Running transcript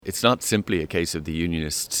It's not simply a case of the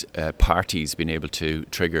unionist parties being able to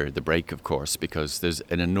trigger the brake, of course, because there's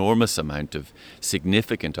an enormous amount of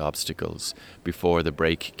significant obstacles before the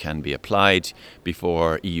brake can be applied,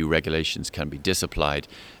 before EU regulations can be disapplied.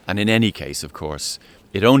 And in any case, of course,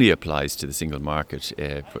 it only applies to the single market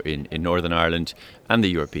in Northern Ireland, and the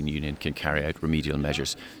European Union can carry out remedial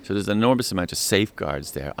measures. So there's an enormous amount of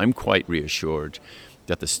safeguards there. I'm quite reassured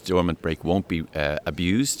that the Stormont Brake won't be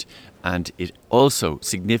abused, and it also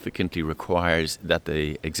significantly requires that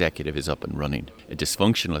the executive is up and running. A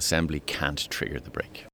dysfunctional assembly can't trigger the brake.